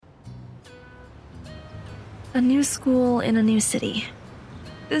A new school in a new city.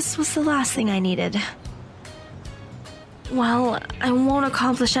 This was the last thing I needed. Well, I won't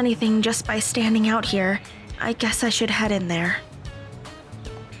accomplish anything just by standing out here. I guess I should head in there.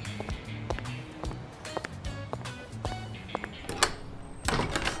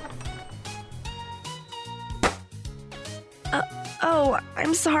 Oh,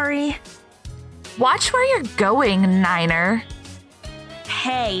 I'm sorry. Watch where you're going, Niner.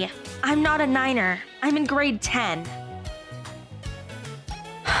 Hey, I'm not a Niner. I'm in grade 10.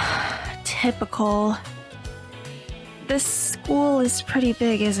 Typical. This school is pretty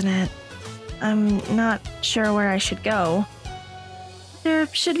big, isn't it? I'm not sure where I should go. There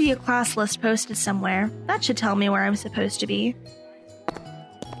should be a class list posted somewhere. That should tell me where I'm supposed to be.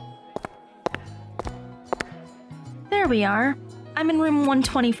 There we are. I'm in room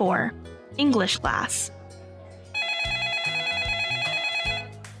 124. English class.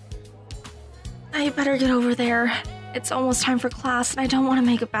 I better get over there. It's almost time for class, and I don't want to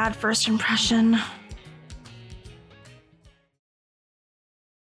make a bad first impression.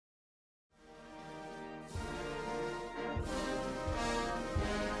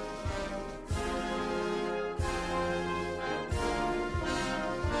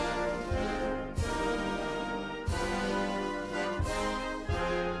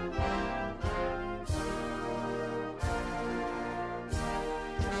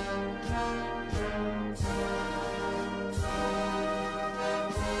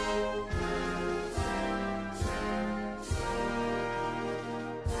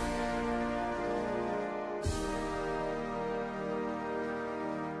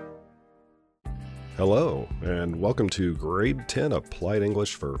 Hello, and welcome to Grade 10 Applied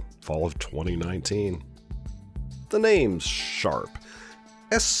English for Fall of 2019. The name's Sharp.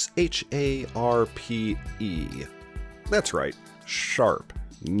 S-H-A-R-P-E. That's right, Sharp,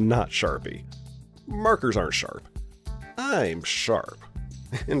 not Sharpie. Markers aren't sharp. I'm sharp.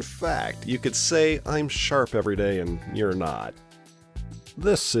 In fact, you could say I'm sharp every day and you're not.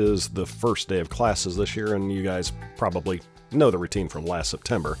 This is the first day of classes this year, and you guys probably know the routine from last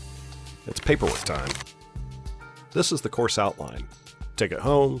September. It's paperwork time. This is the course outline. Take it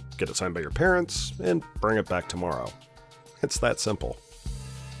home, get it signed by your parents, and bring it back tomorrow. It's that simple.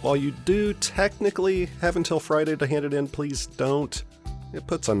 While you do technically have until Friday to hand it in, please don't. It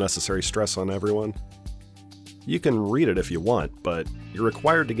puts unnecessary stress on everyone. You can read it if you want, but you're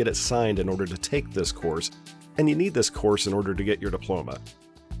required to get it signed in order to take this course, and you need this course in order to get your diploma.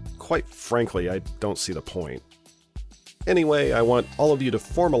 Quite frankly, I don't see the point. Anyway, I want all of you to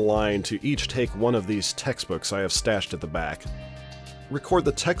form a line to each take one of these textbooks I have stashed at the back. Record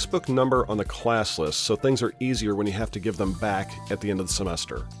the textbook number on the class list so things are easier when you have to give them back at the end of the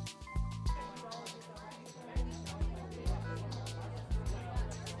semester.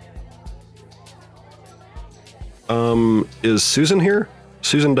 Is Susan here?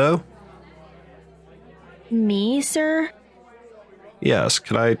 Susan Doe? Me, sir? Yes,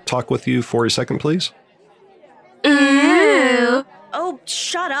 could I talk with you for a second, please? Ooh. Oh,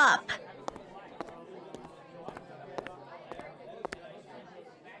 shut up!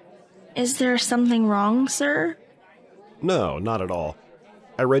 Is there something wrong, sir? No, not at all.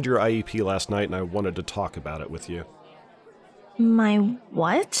 I read your IEP last night and I wanted to talk about it with you. My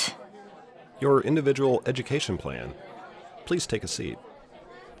what? Your individual education plan. Please take a seat.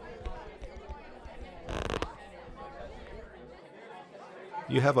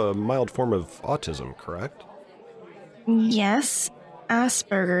 You have a mild form of autism, correct? Yes,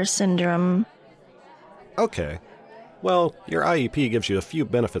 Asperger's syndrome. Okay. Well, your IEP gives you a few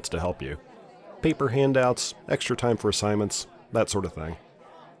benefits to help you. Paper handouts, extra time for assignments, that sort of thing.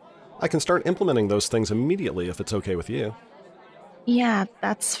 I can start implementing those things immediately if it's okay with you. Yeah,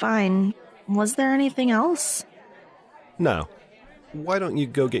 that's fine. Was there anything else? No. Why don't you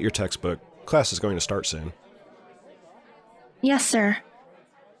go get your textbook? Class is going to start soon. Yes, sir.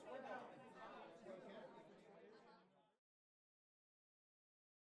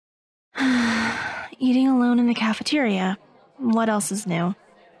 Eating alone in the cafeteria. What else is new?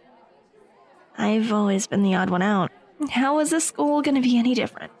 I've always been the odd one out. How is this school gonna be any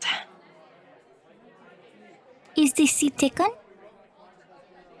different? Is this seat taken?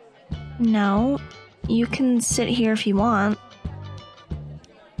 No. You can sit here if you want.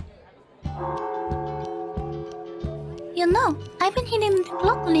 You know, I've been hearing the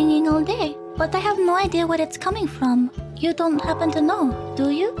clock ringing all day, but I have no idea where it's coming from. You don't happen to know, do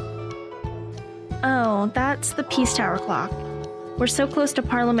you? Oh, that's the Peace Tower clock. We're so close to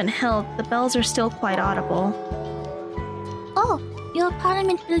Parliament Hill, the bells are still quite audible. Oh, your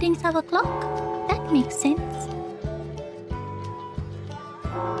Parliament buildings have a clock? That makes sense.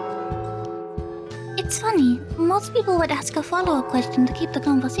 It's It's funny. Most people would ask a follow-up question to keep the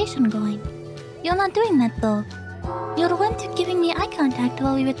conversation going. You're not doing that, though. You weren't giving me eye contact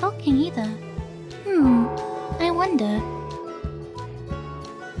while we were talking, either. I wonder.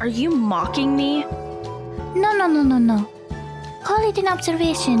 Are you mocking me? No. Call it an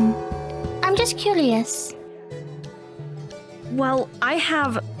observation. I'm just curious. Well, I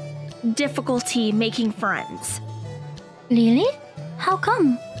have difficulty making friends. Really? How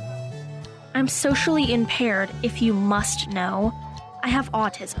come? I'm socially impaired, if you must know. I have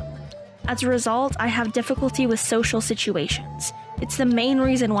autism. As a result, I have difficulty with social situations. It's the main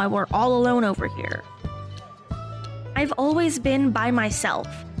reason why we're all alone over here. I've always been by myself.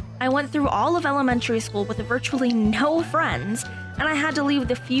 I went through all of elementary school with virtually no friends, and I had to leave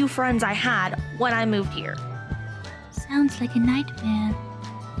the few friends I had when I moved here. Sounds like a nightmare.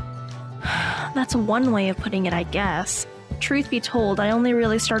 That's one way of putting it, I guess. Truth be told, I only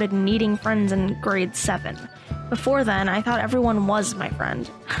really started needing friends in grade 7. Before then, I thought everyone was my friend.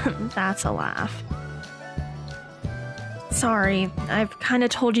 That's a laugh. Sorry, I've kinda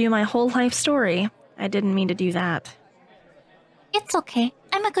told you my whole life story. I didn't mean to do that. It's okay.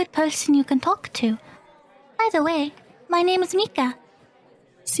 I'm a good person you can talk to. By the way, my name is Mika.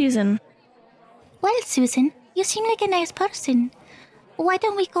 Susan. Well, Susan, you seem like a nice person. Why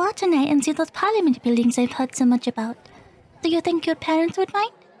don't we go out tonight and see those parliament buildings I've heard so much about? Do you think your parents would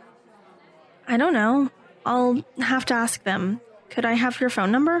mind? I don't know. I'll have to ask them. Could I have your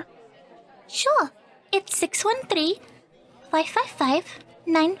phone number? Sure. It's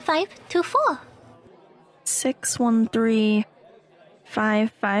 613-555-9524.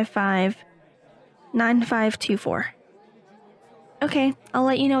 613-555-9524. Okay, I'll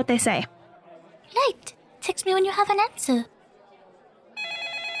let you know what they say. Right. Text me when you have an answer.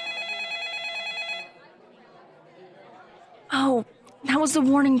 Oh, that was the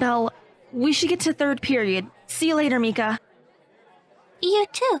warning bell. We should get to third period. See you later, Mika. You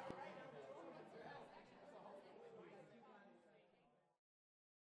too.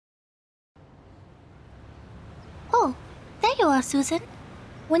 Oh, there you are, Susan.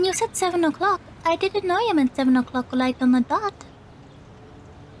 When you said 7 o'clock, I didn't know you meant 7 o'clock right on the dot.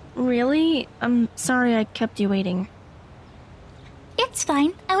 Really? I'm sorry I kept you waiting. It's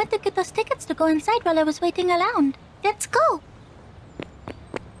fine. I went to get those tickets to go inside while I was waiting around. Let's go.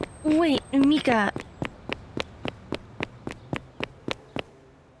 Wait, Mika.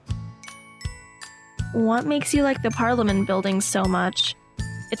 What makes you like the Parliament building so much?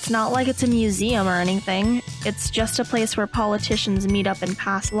 It's not like it's a museum or anything. It's just a place where politicians meet up and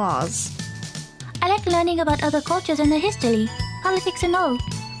pass laws. I like learning about other cultures and their history, politics and all.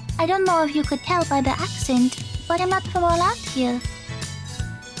 I don't know if you could tell by the accent, but I'm not from around here.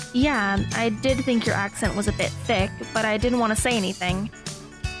 Yeah, I did think your accent was a bit thick, but I didn't want to say anything.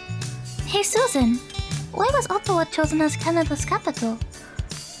 Hey Susan, why was Ottawa chosen as Canada's capital?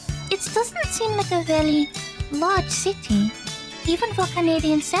 It doesn't seem like a very large city, even for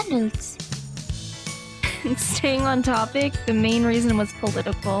Canadian standards. Staying on topic, the main reason was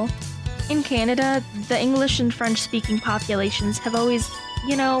political. In Canada, the English and French-speaking populations have always,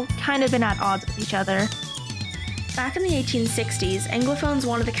 kind of been at odds with each other. Back in the 1860s, Anglophones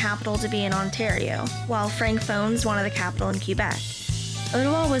wanted the capital to be in Ontario, while Francophones wanted the capital in Quebec.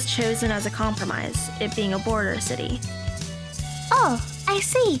 Ottawa was chosen as a compromise, it being a border city. Oh, I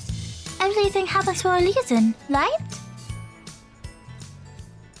see. Everything happens for a reason, right?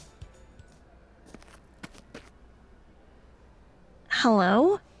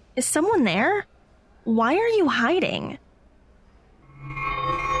 Hello? Is someone there? Why are you hiding?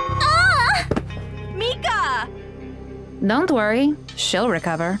 Ah! Mika! Don't worry, she'll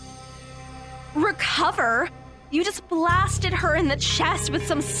recover. Recover? You just blasted her in the chest with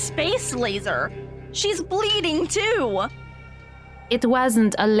some space laser. She's bleeding too. It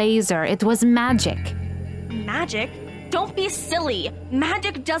wasn't a laser, it was magic. Magic? Don't be silly.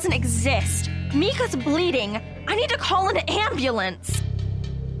 Magic doesn't exist. Mika's bleeding. I need to call an ambulance.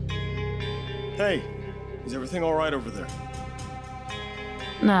 Hey, is everything all right over there?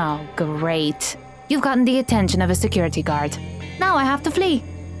 Oh, great. You've gotten the attention of a security guard. Now I have to flee.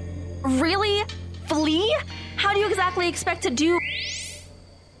 Really? Flee? How do you exactly expect to do?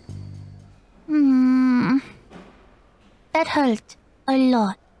 That hurt a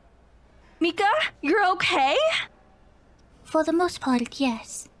lot. Mika, you're okay? For the most part,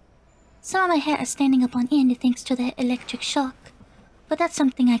 yes. Some of my hair is standing up on end thanks to the electric shock, but that's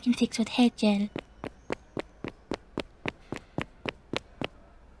something I can fix with hair gel.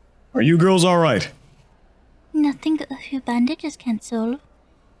 Are you girls all right? Nothing a few bandages can't solve.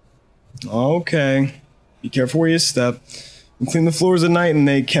 Okay. Be careful where you step. And clean the floors at night and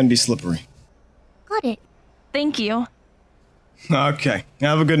they can be slippery. got it. Thank you. Okay.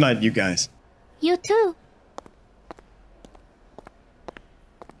 Have a good night, you guys. You too.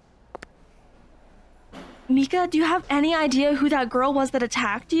 Mika, do you have any idea who that girl was that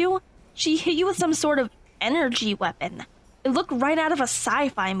attacked you? She hit you with some sort of energy weapon. It looked right out of a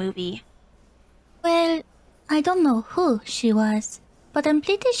sci-fi movie. Well, I don't know who she was, but I'm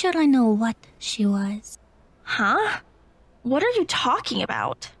pretty sure I know what she was. Huh? What are you talking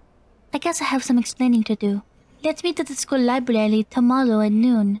about? I guess I have some explaining to do. Let's meet at the school library tomorrow at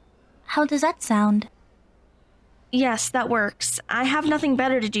noon. How does that sound? Yes, that works. I have nothing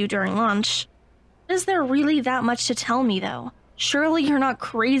better to do during lunch. Is there really that much to tell me, though? Surely you're not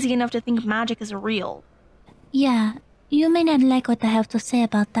crazy enough to think magic is real. Yeah, you may not like what I have to say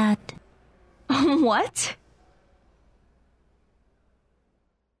about that. What?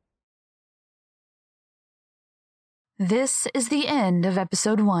 This is the end of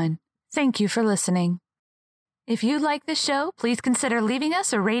episode 1. Thank you for listening. If you like the show, please consider leaving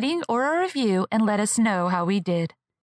us a rating or a review and let us know how we did.